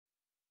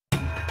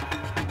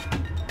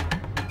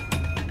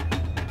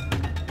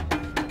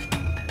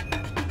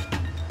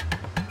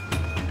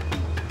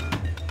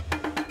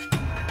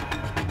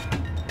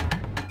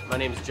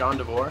name is Jon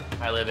DeVore.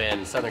 I live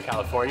in Southern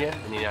California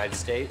in the United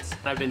States.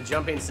 I've been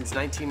jumping since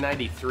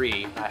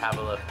 1993. I have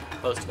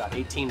close to about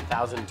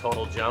 18,000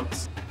 total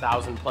jumps,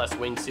 1,000 plus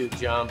wingsuit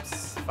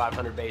jumps,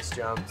 500 base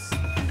jumps.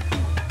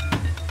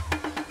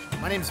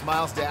 My name is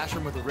Miles Daisher.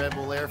 I'm with the Red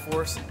Bull Air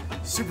Force.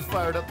 Super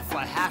fired up to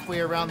fly halfway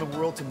around the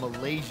world to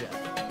Malaysia.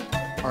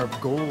 Our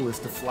goal is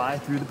to fly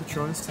through the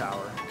Petronas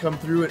Tower, come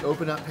through and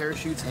open up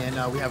parachutes,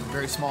 and we have a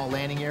very small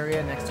landing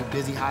area next to a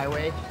busy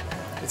highway.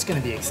 It's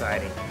going to be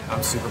exciting.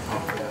 I'm super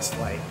pumped for this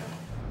flight.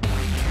 The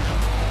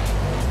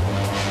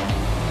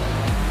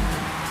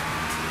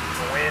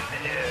wind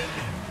is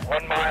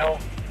 1 mile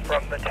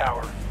from the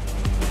tower.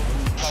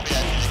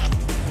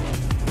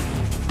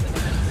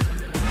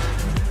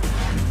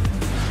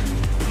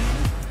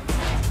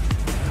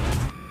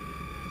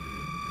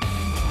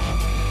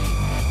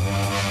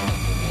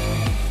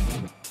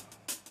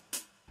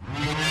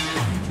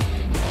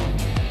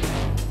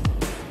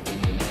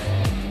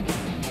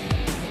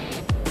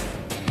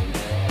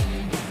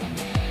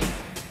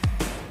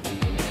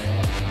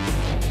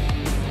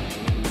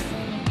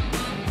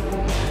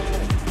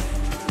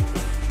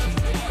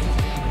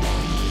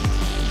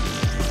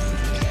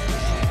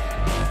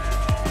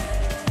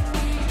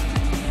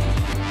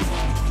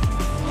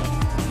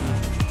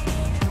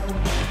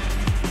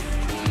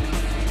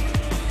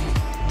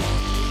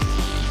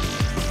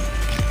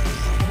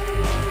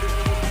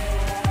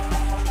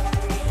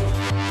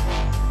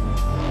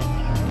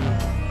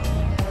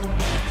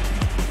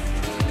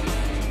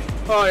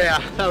 Oh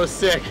yeah, that was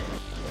sick.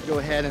 Go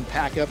ahead and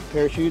pack up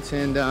parachutes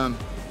and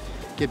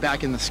get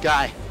back in the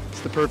sky.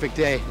 It's the perfect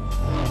day. You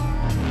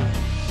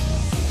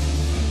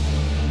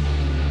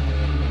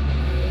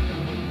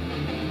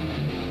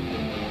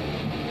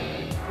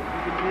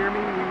can hear me,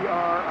 we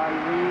are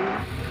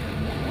Irene.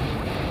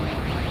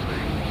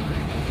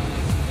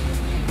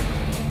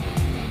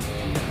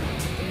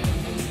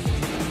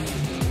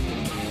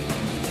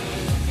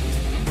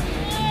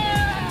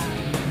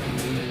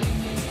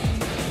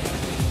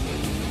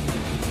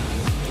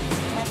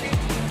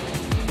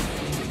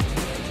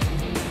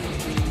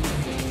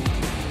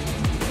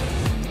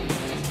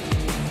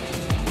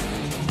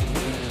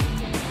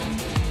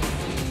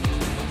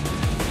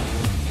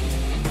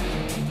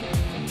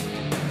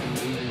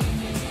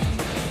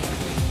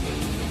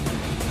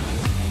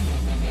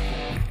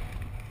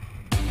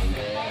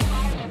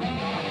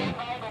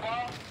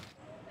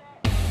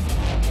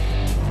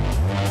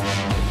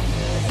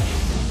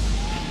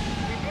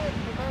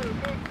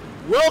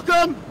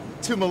 Welcome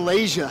to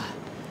Malaysia.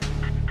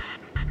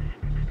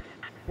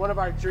 One of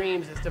our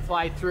dreams is to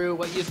fly through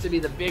what used to be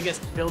the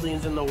biggest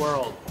buildings in the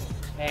world.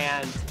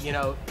 And, you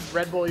know,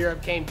 Red Bull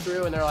Europe came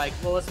through and they're like,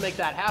 well, let's make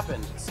that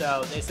happen.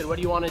 So they said, what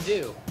do you want to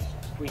do?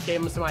 We gave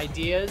them some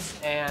ideas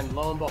and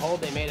lo and behold,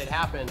 they made it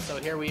happen. So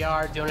here we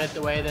are doing it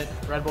the way that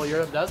Red Bull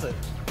Europe does it.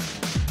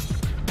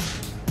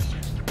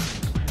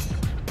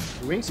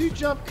 The wingsuit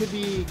jump could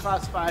be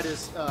classified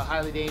as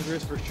highly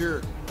dangerous for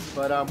sure,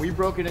 but we've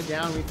broken it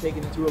down. We've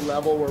taken it to a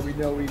level where we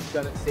know we've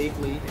done it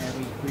safely,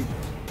 and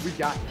we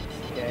got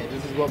this. Okay,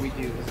 this is what we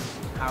do. This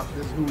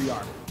is who we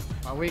are.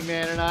 My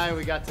wingman and I,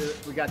 we got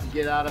to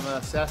get out of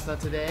a Cessna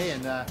today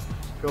and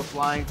go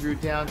flying through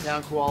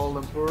downtown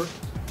Kuala Lumpur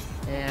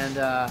and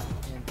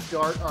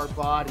dart our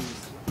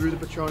bodies through the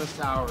Petronas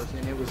Towers,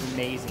 and it was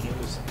amazing.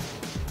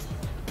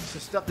 It's the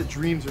stuff that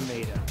dreams are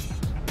made of.